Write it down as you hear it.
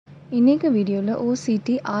இன்னைக்கு வீடியோவில்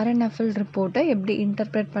ஓசிடி ஆர்என்எஃப்எல் ரிப்போர்ட்டை எப்படி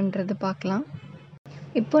இன்டர்பிரேட் பண்ணுறது பார்க்கலாம்.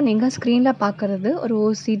 இப்போ நீங்கள் ஸ்க்ரீனில் பார்க்குறது ஒரு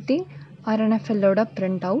ஓசிடி ஆர்என்எஃப்எல்லோட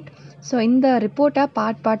பிரிண்ட் அவுட். ஸோ இந்த ரிப்போர்ட்டை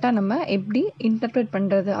பார்ட்டாக நம்ம எப்படி இன்டர்பிரேட்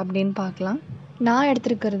பண்ணுறது அப்படின்னு பார்க்கலாம். நான்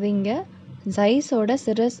எடுத்திருக்கிறது இங்கே ஜைஸோட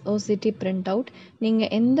சிரஸ் ஓசிடி பிரிண்ட் அவுட்.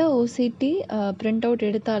 நீங்கள் எந்த ஓசிடி பிரிண்ட் அவுட்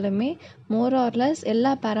எடுத்தாலுமே மோர் ஆர்லெஸ்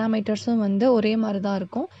எல்லா பேராமீட்டர்ஸும் ஒரே மாதிரி தான்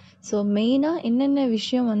இருக்கும். ஸோ மெயினாக என்னென்ன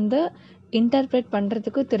விஷயம் இன்டர்பிரேட்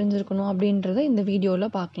பண்ணுறதுக்கு தெரிஞ்சிருக்கணும் அப்படின்றத இந்த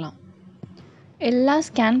வீடியோவில் பார்க்கலாம். எல்லா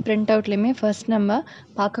ஸ்கேன் பிரிண்ட் அவுட்லேயுமே ஃபர்ஸ்ட் நம்ம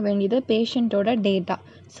பார்க்க வேண்டியது பேஷண்ட்டோட டேட்டா.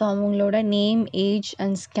 ஸோ அவங்களோட நேம், ஏஜ்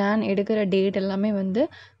அண்ட் ஸ்கேன் எடுக்கிற டேட் எல்லாமே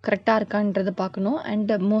கரெக்டாக இருக்கான்றதை பார்க்கணும்.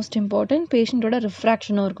 அண்ட் மோஸ்ட் இம்பார்ட்டன்ட் பேஷண்ட்டோட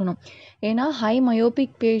ரிஃப்ராக்ஷனும் இருக்கணும். ஏன்னா ஹை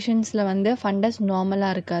மயோபிக் பேஷண்ட்ஸில் ஃபண்டஸ்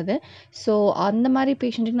நார்மலாக இருக்காது. ஸோ அந்த மாதிரி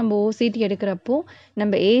பேஷண்ட்டுக்கு நம்ம ஓசிடி எடுக்கிறப்போ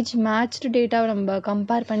நம்ம ஏஜ் மேட்ச்டு டேட்டாவை நம்ம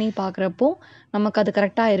கம்பேர் பண்ணி பார்க்குறப்போ நமக்கு அது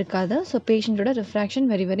கரெக்டாக இருக்காது. So பேஷண்ட்டோட refraction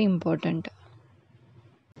very very important.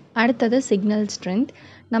 அடுத்தது சிக்னல் ஸ்ட்ரென்த்.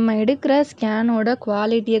 நம்ம எடுக்கிற ஸ்கேனோட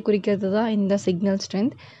குவாலிட்டியை குறிக்கிறது தான் இந்த சிக்னல்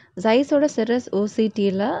ஸ்ட்ரென்த். ஜைஸோட சிரஸ்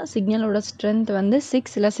ஓசிடியில் சிக்னலோட ஸ்ட்ரென்த்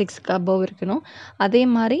 6 இல்லை 6க்கு அபவ் இருக்கணும். அதே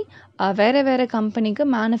மாதிரி வேறு கம்பெனிக்கு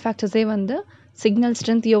மேனுஃபேக்சர்ஸே சிக்னல்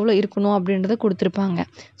ஸ்ட்ரென்த் எவ்வளோ இருக்கணும் அப்படின்றத கொடுத்துருப்பாங்க.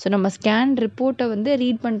 ஸோ நம்ம ஸ்கேன் ரிப்போர்ட்டை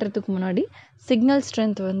ரீட் பண்ணுறதுக்கு முன்னாடி சிக்னல்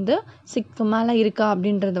ஸ்ட்ரென்த் 6க்கு மேலே இருக்கா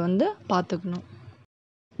அப்படின்றத பார்த்துக்கணும்.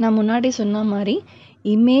 நான் முன்னாடி சொன்ன மாதிரி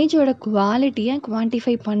இமேஜோட குவாலிட்டியை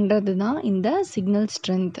குவான்டிஃபை பண்ணுறது தான் இந்த signal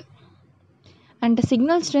strength. And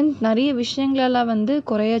signal strength நிறைய விஷயங்களெல்லாம்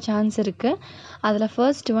குறைய சான்ஸ் இருக்குது. அதில்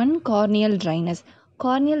first one corneal dryness.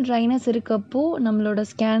 Corneal dryness இருக்கப்போ நம்மளோட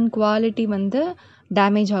ஸ்கேன் குவாலிட்டி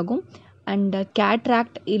டேமேஜ் ஆகும். அண்ட்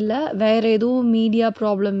கேட்ராக்ட் இல்லை வேறு எதுவும் மீடியா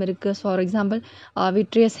ப்ராப்ளம் இருக்குது. So for example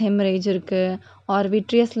vitreous haemorrhage இருக்குது ஆர்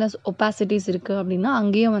விட்ரியஸ்லெஸ் ஒப்பாசிட்டிஸ் இருக்குது அப்படின்னா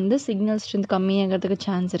அங்கேயும் சிக்னல் ஸ்ட்ரென்த் கம்மியாகிறதுக்கு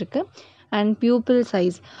சான்ஸ் இருக்குது. அண்ட் பியூப்பிள்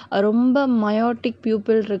சைஸ், ரொம்ப மயோட்டிக்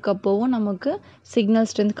பியூப்பிள் இருக்கப்போவும் நமக்கு சிக்னல்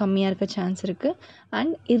ஸ்ட்ரென்த் கம்மியாக இருக்க சான்ஸ் இருக்குது.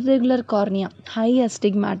 And irregular cornea, high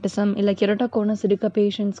astigmatism இல்லை கெரட்டோகோனஸ் இருக்க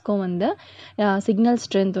பேஷண்ட்ஸ்க்கும் சிக்னல்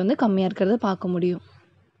ஸ்ட்ரென்த் கம்மியாக இருக்கிறத பார்க்க முடியும்.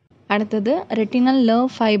 அடுத்தது retinal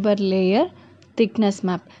nerve fibre layer thickness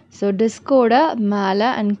map. So டிஸ்கோட மேலே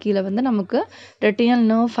அண்ட் கீழே நமக்கு ரெட்டினல்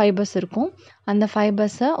நர்வ் ஃபைபர்ஸ் இருக்கும். அந்த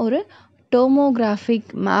ஃபைபர்ஸை ஒரு டோமோகிராஃபிக்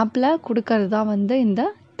மேப்பில் கொடுக்கறது தான் இந்த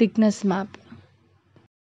திக்னஸ் மேப்.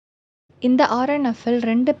 இந்த ஆர்என்எஃப்எல்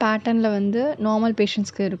 2 பேட்டர்னில் நார்மல்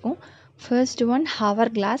பேஷண்ட்ஸ்க்கு இருக்கும். ஃபர்ஸ்ட் ஒன்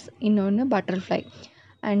ஹவர் கிளாஸ், இன்னொன்று பட்டர்ஃப்ளை.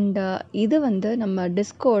 அண்ட் இது நம்ம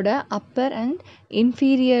டிஸ்கோட அப்பர் அண்ட்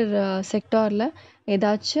இன்ஃபீரியர் செக்டாரில்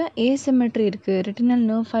ஏதாச்சும் ஏசிமெட்ரி இருக்குது, ரெட்டினல்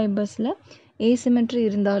நர்வ் ஃபைபர்ஸில் ஏசிமெட்ரி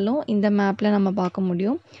இருந்தாலும் இந்த மேப்பில் நம்ம பார்க்க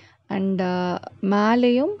முடியும். அண்ட்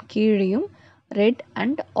மேலேயும் கீழேயும் ரெட்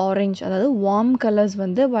அண்ட் ஆரஞ்ச், அதாவது வார்ம் கலர்ஸ்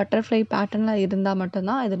பட்டர்ஃப்ளை பேட்டர்னில் இருந்தால்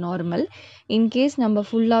மட்டும்தான் இது நார்மல். இன்கேஸ் நம்ம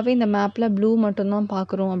ஃபுல்லாகவே இந்த மேப்பில் ப்ளூ மட்டும்தான்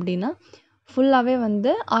பார்க்குறோம் அப்படின்னா ஃபுல்லாகவே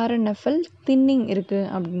ஆர்என்எஃப்எல் தின்னிங் இருக்குது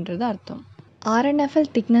அப்படின்றது அர்த்தம். ஆர்என்எஃப்எல்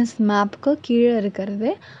திக்னஸ் மேப்புக்கு கீழே இருக்கிறது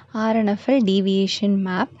ஆர்என்எஃப்எல் டீவியேஷன்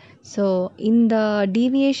மேப். ஸோ இந்த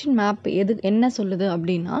டீவியேஷன் மேப் என்ன சொல்லுது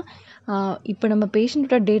அப்படின்னா, இப்போ நம்ம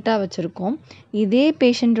பேஷண்ட்டோட டேட்டா வச்சுருக்கோம். இதே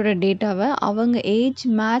பேஷண்ட்டோட டேட்டாவை அவங்க ஏஜ்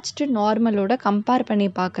மேட்ச்டு நார்மலோட கம்பேர் பண்ணி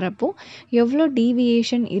பார்க்குறப்போ எவ்வளோ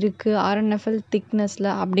டீவியேஷன் இருக்குது ஆர்என்எஃப்எல் திக்னஸில்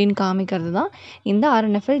அப்படின்னு காமிக்கிறது தான் இந்த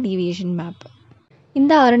ஆர்என்எஃப்எல் டீவியேஷன் மேப்.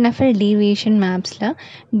 இந்த ஆர்என்எஃப்எல் டீவியேஷன் மேப்ஸில்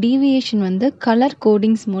டீவியேஷன் கலர்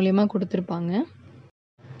கோடிங்ஸ் மூலயமா கொடுத்துருப்பாங்க.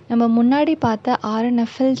 நம்ம முன்னாடி பார்த்த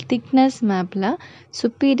ஆர்என்எஃப்எல் திக்னஸ் மேப்பில்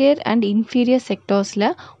superior and inferior செக்டார்ஸில்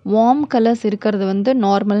warm colours இருக்கிறது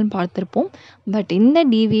நார்மல்னு பார்த்துருப்போம். பட் இந்த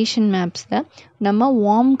டீவியேஷன் மேப்ஸில் நம்ம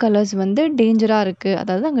வார்ம் கலர்ஸ் டேஞ்சராக இருக்குது,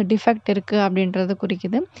 அதாவது அங்கே டிஃபெக்ட் இருக்குது அப்படின்றத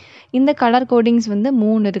குறிக்குது. இந்த கலர் கோடிங்ஸ்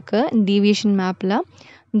 3 இருக்குது டீவியேஷன் மேப்பில்.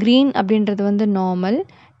 க்ரீன் அப்படின்றது normal,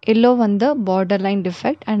 yellow border line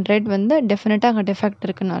defect and red டெஃபினட்டாக அங்கே டிஃபெக்ட்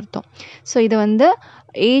இருக்குதுன்னு அர்த்தம். ஸோ இதை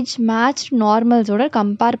ஏஜ் மேட்ச் நார்மல்ஸோட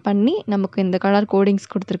கம்பேர் பண்ணி நமக்கு இந்த கலர் கோடிங்ஸ்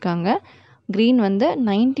கொடுத்துருக்காங்க. க்ரீன்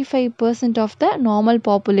 95% ஆஃப் த நார்மல்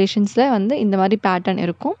பாப்புலேஷன்ஸில் இந்த மாதிரி பேட்டர்ன்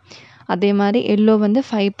இருக்கும். அதே மாதிரி yellow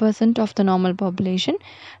 5% of the normal population,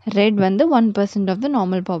 red 1% of the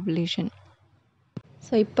normal population.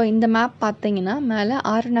 So இப்போ இந்த மேப் பார்த்தீங்கன்னா மேலே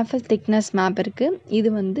ஆர்என்எஃப்எல் திக்னஸ் மேப் இருக்குது.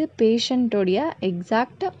 இது பேஷண்ட்டோடைய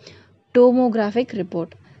எக்ஸாக்ட் டோமோகிராஃபிக்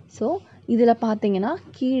ரிப்போர்ட். ஸோ இதில் பார்த்தீங்கன்னா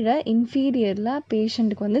கீழே இன்ஃபீரியரில்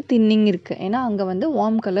பேஷண்ட்டுக்கு தின்னிங் இருக்குது, ஏன்னா அங்கே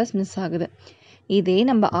வார்ம் கலர்ஸ் மிஸ் ஆகுது. இதே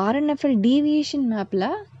நம்ம ஆர்என்எஃப்எல் டீவியேஷன் மேப்பில்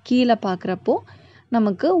கீழே பார்க்குறப்போ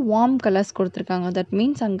நமக்கு வார்ம் கலர்ஸ் கொடுத்துருக்காங்க. தட்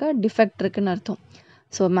மீன்ஸ் அங்கே டிஃபெக்ட் இருக்குதுன்னு அர்த்தம்.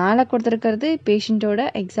 ஸோ மேலே கொடுத்துருக்கிறது பேஷண்ட்டோட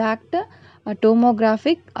எக்ஸாக்ட்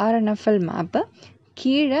டோமோகிராஃபிக் ஆர்என்எஃப்எல் மேப்பு.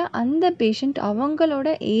 கீழே அந்த பேஷண்ட் அவங்களோட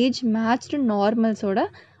ஏஜ் மேட்ச்டு நார்மல்ஸோட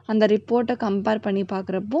அந்த ரிப்போர்ட்டை கம்பேர் பண்ணி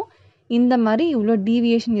பார்க்குறப்போ இந்த மாதிரி இவ்வளோ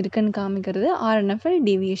டீவியேஷன் இருக்குன்னு காமிக்கிறது RNFL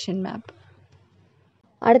டீவியேஷன் மேப்.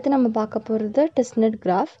 அடுத்து நம்ம பார்க்க போகிறது டெஸ்ட்நெட்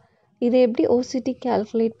கிராஃப். இதை எப்படி ஓசிடி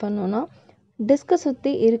கால்குலேட் பண்ணோன்னா, டிஸ்கை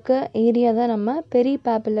சுற்றி இருக்க ஏரியா தான் நம்ம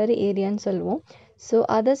பெரிபாப்புலரி ஏரியான்னு சொல்லுவோம். ஸோ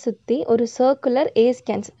அதை சுற்றி ஒரு சர்க்குலர் ஏ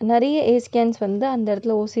ஸ்கேன்ஸ், நிறைய ஏ ஸ்கேன்ஸ் வந்து அந்த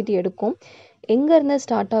இடத்துல ஓசிடி எடுக்கும். எங்கேருந்து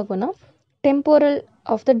ஸ்டார்ட் ஆகும்னா temporal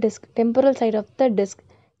of the disk, temporal side of the disk.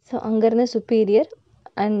 So அங்கேருந்து superior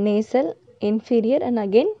and nasal, inferior and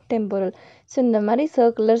again temporal. So இந்த மாதிரி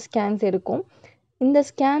சர்க்குலர் ஸ்கேன்ஸ் எடுக்கும். இந்த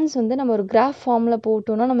ஸ்கேன்ஸ் வந்து நம்ம ஒரு கிராஃப் ஃபார்மில்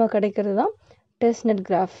போட்டோன்னா நம்ம கிடைக்கிறது தான் டெஸ்ட்நெட்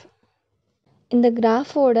கிராஃப். இந்த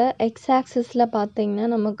கிராஃபோட எக்ஸ் ஆக்சிஸில் பார்த்தீங்கன்னா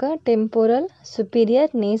நமக்கு temporal,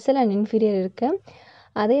 superior, nasal and inferior இருக்குது.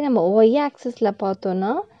 அதே நம்ம ஒய் ஆக்சிஸில்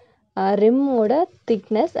பார்த்தோன்னா ரிம்மோட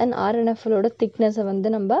திக்னஸ் அண்ட் RNFLோட திக்னஸை வந்து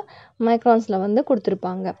நம்ம மைக்ரான்ஸில் வந்து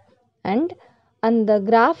கொடுத்துருப்பாங்க. அண்ட் அந்த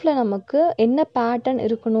கிராஃபில் நமக்கு என்ன பேட்டர்ன்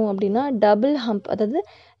இருக்கணும் அப்படின்னா டபுள் ஹம்ப், அதாவது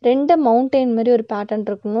 2 மவுண்டெயின் மாதிரி ஒரு பேட்டர்ன்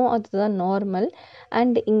இருக்கணும், அதுதான் நார்மல்.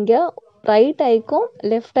 அண்ட் இங்கே ரைட் ஐக்கும்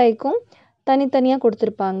லெஃப்ட் ஐக்கும் தனித்தனியாக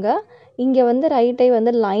கொடுத்துருப்பாங்க. இங்கே வந்து ரைட் ஐ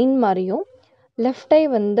வந்து லைன் மாதிரியும் லெஃப்ட் ஐ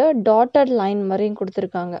வந்து டாட்டட் லைன் மாதிரியும்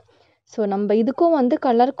கொடுத்துருக்காங்க. ஸோ நம்ம இதுக்கும் வந்து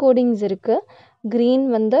கலர் கோடிங்ஸ் இருக்குது. க்ரீன்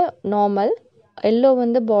வந்து நார்மல், எல்லோ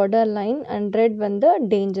வந்து பார்டர் லைன் அண்ட் ரெட் வந்து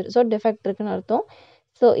டேஞ்சர், ஸோ டிஃபெக்ட் இருக்குன்னு அர்த்தம்.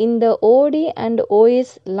 ஸோ இந்த ஓடி அண்ட்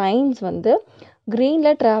ஓஎஸ் லைன்ஸ் வந்து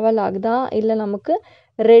க்ரீனில் ட்ராவல் ஆகுதா இல்லை நமக்கு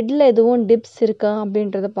ரெட்டில் எதுவும் டிப்ஸ் இருக்கா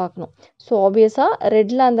அப்படின்றத பார்க்கணும். ஸோ ஆப்வியஸாக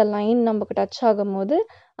ரெட்டில் அந்த லைன் நமக்கு டச் ஆகும் போது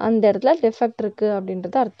அந்த இடத்துல டிஃபெக்ட் இருக்குது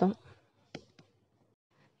அப்படின்றது அர்த்தம்.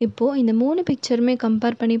 இப்போது இந்த 3 பிக்சருமே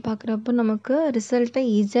கம்பேர் பண்ணி பார்க்குறப்போ நமக்கு ரிசல்ட்டை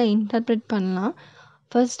ஈஸியாக இன்டர்ப்ரெட் பண்ணலாம்.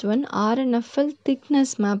 First one RNFL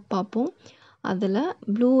thickness map பார்ப்போம். அதில்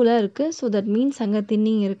ப்ளூவில் இருக்குது, ஸோ தட் மீன்ஸ் அங்கே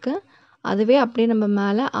தின்னிங் இருக்குது. அதுவே அப்படியே நம்ம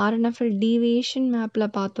மேலே RNFL டீவியேஷன்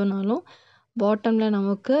மேப்பில் பார்த்தோன்னாலும் பாட்டமில்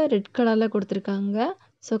நமக்கு ரெட் கலரில் கொடுத்துருக்காங்க.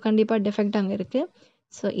 ஸோ கண்டிப்பாக டிஃபெக்ட் அங்கே இருக்குது.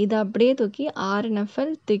 ஸோ இதை அப்படியே தூக்கி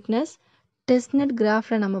RNFL திக்னஸ் டெஸ்ட்நெட்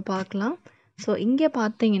கிராஃபில் நம்ம பார்க்கலாம். ஸோ இங்கே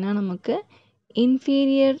பார்த்தீங்கன்னா நமக்கு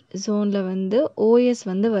இன்ஃபீரியர் ஜோனில் வந்து ஓஎஸ்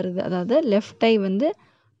வந்து வருது, அதாவது லெஃப்ட் ஐ வந்து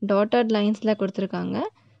டாட்டட் லைன்ஸில் கொடுத்துருக்காங்க.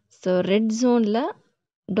 ஸோ ரெட் ஜோனில்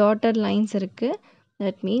டாட்டட் லைன்ஸ் இருக்குது,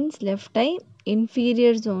 that means left I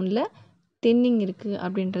inferior ஜோனில் தின்னிங் இருக்குது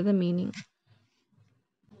அப்படின்றது மீனிங்.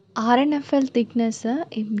 RNFL திக்னஸை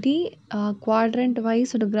எப்படி குவாட்ரண்ட்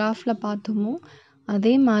வைஸ் ஒரு கிராஃபில் பார்த்தோமோ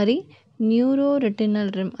அதே மாதிரி நியூரோ ரெட்டினல்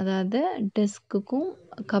ரிம், அதாவது டிஸ்க்குக்கும்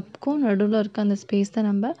கப்புக்கும் நடுவில் இருக்க அந்த ஸ்பேஸ் தான்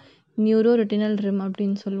நம்ம நியூரோ ரெட்டினல் ரிம்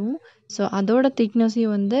அப்படின்னு சொல்லுவோம். ஸோ அதோட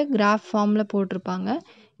திக்னஸையும் வந்து கிராஃப் ஃபார்மில் போட்டிருப்பாங்க.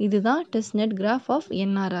 இதுதான் டெஸ்ட்நெட் கிராஃப் ஆஃப்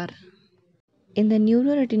NRR. இந்த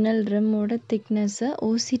நியூரோ ரெட்டினல் ரிம்மோட திக்னஸை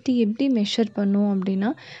ஓசிடி எப்படி மெஷர் பண்ணும் அப்படின்னா,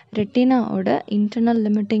 ரெட்டினாவோட internal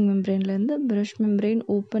limiting மெம்ப்ரெயின்லேருந்து brush membrane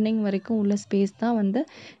opening வரைக்கும் உள்ள ஸ்பேஸ் தான் வந்து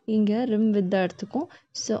இங்கே ரிம் வித்தை எடுத்துக்கும்.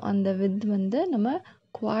 ஸோ அந்த வித் வந்து நம்ம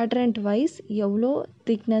குவாட்ரண்ட் வைஸ் எவ்வளோ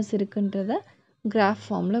திக்னஸ் இருக்குன்றத கிராஃப்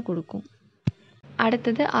ஃபார்மில் கொடுக்கும்.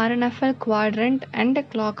 அடுத்தது RNFL quadrant and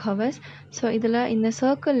clock hours. So இதில் இந்த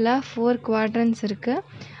சர்க்கிளில் 4 குவாட்ரண்ட்ஸ் இருக்குது.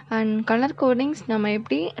 அண்ட் கலர் கோடிங்ஸ் நம்ம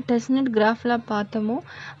எப்படி டெஸ்ட்நெட் கிராஃபில் பார்த்தோமோ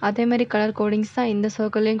அதேமாதிரி கலர் கோடிங்ஸ் தான் இந்த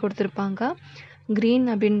சர்க்கிள்லேயும் கொடுத்துருப்பாங்க. க்ரீன்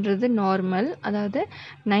அப்படின்றது நார்மல், அதாவது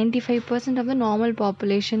 95% ஆஃப் த நார்மல்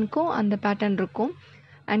பாப்புலேஷனுக்கும் அந்த பேட்டர்ன் இருக்கும்.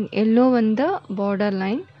 அண்ட் எல்லோ வந்து பார்டர்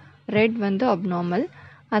லைன், ரெட் வந்து அப்நார்மல்.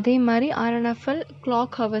 அதே மாதிரி RNFL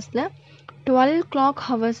கிளாக் ஹவர்ஸில் 12 கிளாக்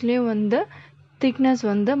ஹவர்ஸ்லேயும் வந்து திக்னஸ்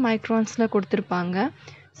வந்து மைக்ரான்ஸில் கொடுத்துருப்பாங்க.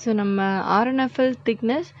 ஸோ நம்ம RNFL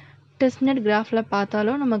திக்னஸ் டெஸ்ட்நெட் கிராஃபில்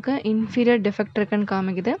பார்த்தாலும் நமக்கு இன்ஃபீரியர் டிஃபெக்ட் இருக்குன்னு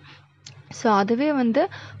காமிக்குது. ஸோ அதுவே வந்து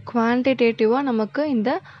குவான்டிடேட்டிவாக நமக்கு இந்த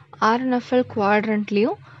RNFL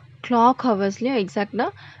குவாட்ரண்ட்லேயும் கிளாக் ஹவர்ஸ்லேயும்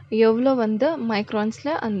எக்ஸாக்டாக எவ்வளோ வந்து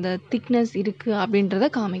மைக்ரான்ஸில் அந்த திக்னஸ் இருக்குது அப்படின்றத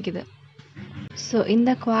காமிக்குது. ஸோ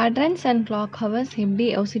இந்த குவாட்ரண்ட்ஸ் அண்ட் கிளாக் ஹவர்ஸ் எப்படி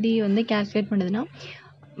OCD வந்து கால்குலேட் பண்ணுதுன்னா,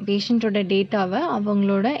 பேஷண்ட்டோட டேட்டாவை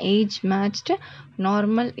அவங்களோட ஏஜ் மேட்ச்டு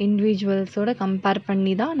நார்மல் இண்டிவிஜுவல்ஸோட கம்பேர்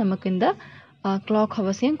பண்ணி தான் நமக்கு இந்த கிளாக்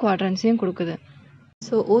ஹவர்ஸையும் குவாட்ரண்ட்ஸையும் கொடுக்குது.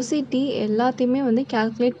 ஸோ OCD எல்லாத்தையுமே வந்து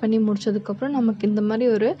கால்குலேட் பண்ணி முடிச்சதுக்கப்புறம் நமக்கு இந்த மாதிரி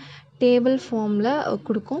ஒரு டேபிள் ஃபார்மில்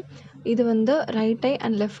கொடுக்கும். இது வந்து ரைட் ஐ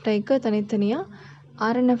அண்ட் லெஃப்ட் ஐக்கு தனித்தனியாக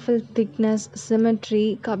RNFL thickness, symmetry,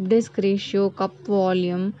 cup disk ratio, cup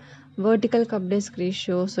volume, vertical cup disk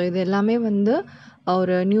ratio, so இது எல்லாமே வந்து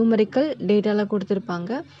ஒரு நியூமரிக்கல் டேட்டாவில்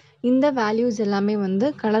கொடுத்துருப்பாங்க. இந்த வேல்யூஸ் எல்லாமே வந்து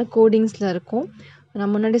கலர் கோடிங்ஸில் இருக்கும்.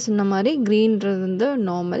 நான் முன்னாடி சொன்ன மாதிரி க்ரீன்றது வந்து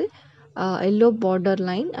normal, yellow border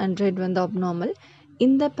line and red வந்து அப்நார்மல்.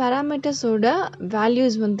 இந்த பேராமீட்டர்ஸோட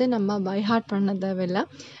வேல்யூஸ் வந்து நம்ம பைஹார்ட் பண்ண தேவையில்லை,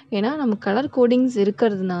 ஏன்னா நம்ம கலர் கோடிங்ஸ்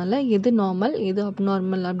இருக்கிறதுனால எது நார்மல் எது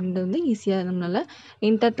அப்நார்மல் அப்படின்றது வந்து ஈஸியாக நம்மளால்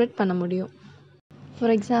இன்டர்ப்ரெட் பண்ண முடியும்.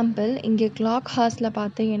 ஃபார் எக்ஸாம்பிள் இங்கே கிளாக் ஹார்ஸில்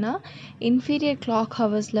பார்த்தீங்கன்னா இன்ஃபீரியர் கிளாக்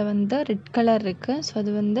ஹவர்ஸில் வந்து ரெட் கலர் இருக்குது. ஸோ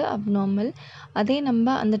அது வந்து அப்நார்மல். அதே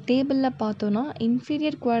நம்ம அந்த டேபிளில் பார்த்தோன்னா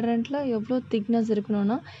இன்ஃபீரியர் குவாட்ரண்ட்டில் எவ்வளோ திக்னஸ்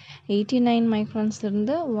இருக்கணும்னா 89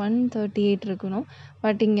 மைக்ரான்ஸ்லேருந்து 138 இருக்கணும்.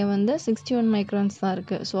 பட் இங்கே வந்து 61 மைக்ரான்ஸ் தான்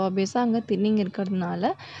இருக்குது. ஸோ ஆப்வியஸாக அங்கே தின்னிங்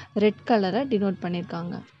இருக்கிறதுனால ரெட் கலரை டினோட்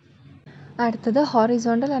பண்ணியிருக்காங்க. அடுத்தது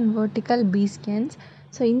horizontal and vertical B scans.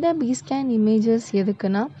 So இந்த பி ஸ்கேன் இமேஜஸ்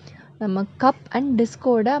எதுக்குன்னா நம்ம கப் அண்ட்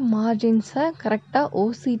டிஸ்கோட மார்ஜின்ஸை கரெக்டாக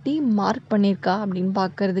ஓசிடி மார்க் பண்ணியிருக்கா அப்படின்னு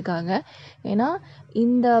பார்க்கறதுக்காக. ஏன்னா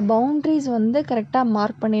இந்த பவுண்ட்ரிஸ் வந்து கரெக்டாக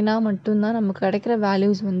மார்க் பண்ணினா மட்டும்தான் நமக்கு கிடைக்கிற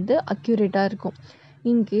வேல்யூஸ் வந்து அக்யூரேட்டாக இருக்கும்.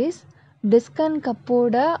 இன்கேஸ் டிஸ்க் அண்ட்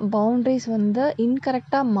கப்போட பவுண்ட்ரிஸ் வந்து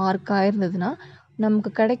இன்கரெக்டாக மார்க் ஆயிருந்ததுன்னா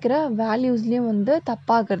நமக்கு கிடைக்கிற வேல்யூஸ்லேயும் வந்து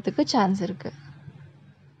தப்பாகிறதுக்கு சான்ஸ் இருக்குது.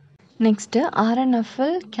 நெக்ஸ்ட்டு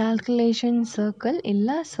RNFL கேல்குலேஷன் சர்க்கிள்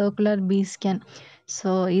இல்லை சர்க்குலர் பி ஸ்கேன்.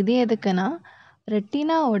 ஸோ இது எதுக்குன்னா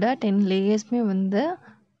ரெட்டினாவோட 10 லேயர்ஸுமே வந்து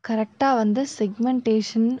கரெக்டாக வந்து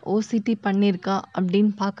செக்மெண்டேஷன் ஓசிடி பண்ணியிருக்கா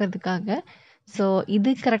அப்படின்னு பார்க்கறதுக்காக. ஸோ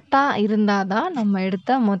இது கரெக்டாக இருந்தால் தான் நம்ம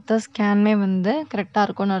எடுத்த மொத்த ஸ்கேனுமே வந்து கரெக்டாக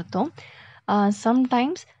இருக்கும்னு அர்த்தம்.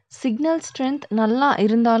 சம்டைம்ஸ் சிக்னல் ஸ்ட்ரென்த் நல்லா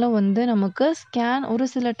இருந்தாலும் வந்து நமக்கு ஸ்கேன் ஒரு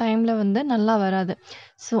சில டைமில் வந்து நல்லா வராது.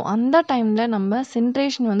 ஸோ அந்த டைமில் நம்ம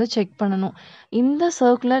சென்ட்ரேஷன் வந்து செக் பண்ணணும். இந்த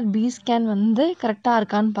சர்க்குலர் பி ஸ்கேன் வந்து கரெக்டாக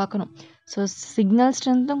இருக்கான்னு பார்க்கணும். ஸோ சிக்னல்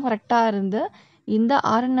ஸ்ட்ரென்த்தும் கரெக்டாக இருந்து இந்த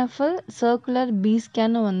RNFL சர்க்குலர் பி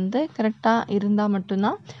ஸ்கேனும் வந்து கரெக்டாக இருந்தால்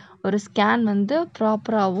மட்டும்தான் ஒரு ஸ்கேன் வந்து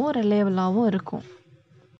ப்ராப்பராகவும் ரிலையபிளாகவும் இருக்கும்.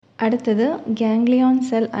 அடுத்தது கேங்லியான்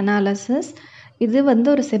செல் அனாலிசிஸ். இது வந்து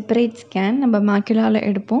ஒரு செப்பரேட் ஸ்கேன் நம்ம மேக்குலாவில்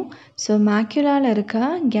எடுப்போம். ஸோ மேக்குலாவில் இருக்க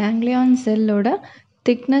கேங்லியான் செல்லோட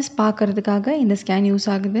திக்னஸ் பார்க்கறதுக்காக இந்த ஸ்கேன் யூஸ்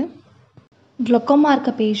ஆகுது. குளோக்கோமா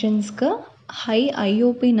இருக்க பேஷண்ட்ஸ்க்கு ஹை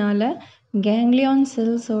ஐஓபினால் கேங்லியான்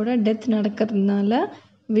செல்ஸோட டெத் நடக்கிறதுனால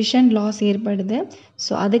விஷன் லாஸ் ஏற்படுது.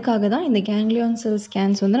 ஸோ அதுக்காக தான் இந்த கேங்லியான் செல்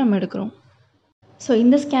ஸ்கேன்ஸ் வந்து நம்ம எடுக்கிறோம். ஸோ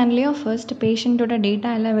இந்த ஸ்கேன்லேயும் ஃபர்ஸ்ட் பேஷண்ட்டோட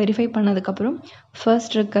டேட்டா எல்லாம் வெரிஃபை பண்ணதுக்கப்புறம்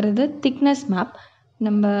ஃபர்ஸ்ட் இருக்கிறது திக்னஸ் மேப்.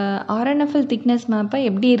 நம்ம RNFL திக்னஸ் மேப்பை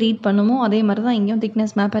எப்படி ரீட் பண்ணுமோ அதே மாதிரி தான் இங்கேயும்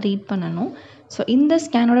திக்னஸ் மேப்பை ரீட் பண்ணணும். ஸோ இந்த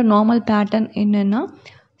ஸ்கேனோட நார்மல் பேட்டர்ன் என்னென்னா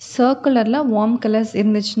சர்க்குலரில் வார்ம் கலர்ஸ்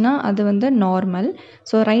இருந்துச்சுன்னா அது வந்து நார்மல்.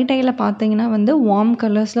 ஸோ ரைட் ஐயில் பார்த்தீங்கன்னா வந்து வார்ம்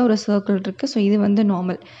கலர்ஸில் ஒரு சர்க்கிள் இருக்குது. ஸோ இது வந்து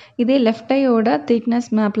நார்மல். இதே லெஃப்ட் ஐயோட திக்னஸ்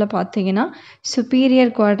மேப்பில் பார்த்தீங்கன்னா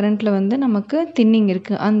சுப்பீரியர் குவாட்ரண்ட்டில் வந்து நமக்கு தின்னிங்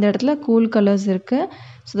இருக்குது. அந்த இடத்துல கூல் கலர்ஸ் இருக்குது.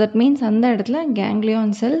 ஸோ தட் மீன்ஸ் அந்த இடத்துல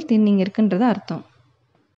கேங்லியான் செல் தின்னிங் இருக்குன்றது அர்த்தம்.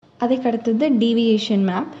 அதுக்கு அடுத்தது டீவியேஷன்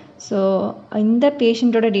மேப். ஸோ இந்த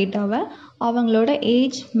பேஷண்ட்டோட டேட்டாவை அவங்களோட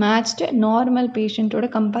ஏஜ் மேட்ச்டு நார்மல் பேஷண்ட்டோட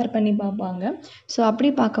கம்பேர் பண்ணி பார்ப்பாங்க. ஸோ அப்படி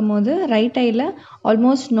பார்க்கும்போது ரைட் ஐயில்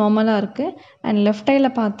ஆல்மோஸ்ட் நார்மலாக இருக்குது. அண்ட் லெஃப்ட் ஐயில்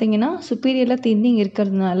பார்த்தீங்கன்னா சுப்பீரியரில் தின்னிங்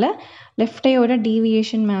இருக்கிறதுனால லெஃப்ட் ஐயோட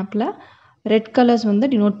டீவியேஷன் மேப்பில் ரெட் கலர்ஸ் வந்து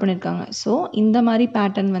டினோட் பண்ணியிருக்காங்க. ஸோ இந்த மாதிரி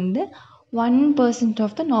பேட்டர்ன் வந்து 1%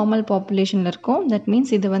 ஆஃப் த நார்மல் பாப்புலேஷனில் இருக்கும். தட்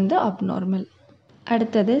மீன்ஸ் இது வந்து அப்நார்மல்.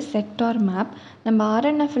 அடுத்தது செக்டார் மேப். நம்ம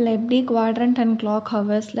RNFL எப்படி குவாட்ரண்ட் அண்ட் கிளாக்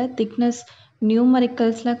ஹவர்ஸில் திக்னஸ்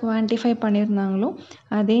நியூமரிக்கல்ஸில் குவான்டிஃபை பண்ணியிருந்தாங்களோ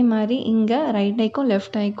அதே மாதிரி இங்கே ரைட் ஐக்கும்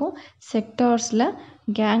லெஃப்ட் ஐக்கும் செக்டார்ஸில்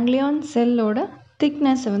கேங்லியான் செல்லோட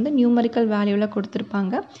திக்னஸை வந்து நியூமரிக்கல் வேல்யூவில்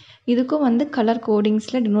கொடுத்துருப்பாங்க. இதுக்கும் வந்து கலர்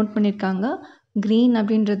கோடிங்ஸில் டினோட் பண்ணியிருக்காங்க. க்ரீன்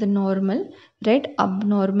அப்படின்றது normal, red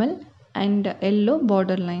abnormal and yellow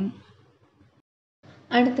border line.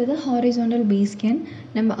 அடுத்தது ஹாரிசாண்டல் பி ஸ்கேன்.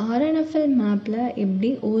 நம்ம RNFL மேப்பில் எப்படி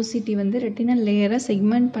ஓசிடி வந்து ரெட்டினல் லேயரை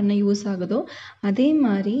செக்மெண்ட் பண்ண யூஸ் ஆகுதோ அதே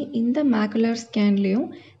மாதிரி இந்த மேக்குலர் ஸ்கேன்லேயும்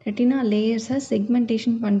ரெட்டினா லேயர்ஸை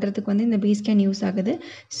செக்மெண்டேஷன் பண்ணுறதுக்கு வந்து இந்த பி ஸ்கேன் யூஸ் ஆகுது.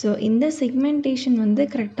 ஸோ இந்த செக்மெண்டேஷன் வந்து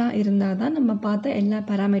கரெக்டாக இருந்தால் தான் நம்ம பார்த்த எல்லா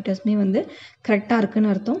பேராமீட்டர்ஸுமே வந்து கரெக்டாக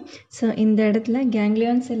இருக்குன்னு அர்த்தம். ஸோ இந்த இடத்துல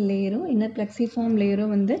கேங்லியான் செல் லேயரும் இன்னர் பிளெக்சிஃபார்ம்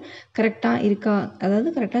லேயரும் வந்து கரெக்டாக இருக்கா,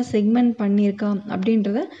 அதாவது கரெக்டாக செக்மெண்ட் பண்ணியிருக்கா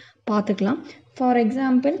அப்படின்றத பார்த்துக்கலாம். ஃபார்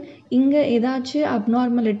எக்ஸாம்பிள் இங்கே ஏதாச்சும்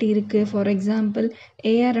அப்நார்மலிட்டி இருக்குது. ஃபார் எக்ஸாம்பிள்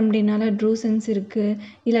ARMDனால ட்ரூசன்ஸ் இருக்குது,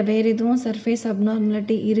 இல்லை வேறு எதுவும் சர்ஃபேஸ்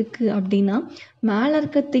அப்நார்மலிட்டி இருக்குது அப்படின்னா மேலே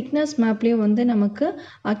இருக்க திக்னஸ் மேப்லேயும் வந்து நமக்கு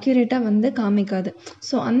அக்யூரேட்டாக வந்து காமிக்காது.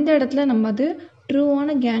 ஸோ அந்த இடத்துல நம்ம அது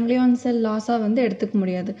ட்ரூவான கேங்லியான் செல் லாஸாக வந்து எடுத்துக்க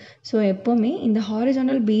முடியாது. ஸோ எப்போவுமே இந்த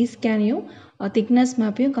ஹாரிசாண்டல் பி ஸ்கேனையும் திக்னஸ்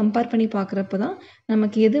மேப்பையும் கம்பேர் பண்ணி பார்க்குறப்ப தான்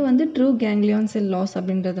நமக்கு எது வந்து ட்ரூ கேங்லியான் செல் லாஸ்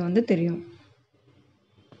அப்படின்றது வந்து தெரியும்.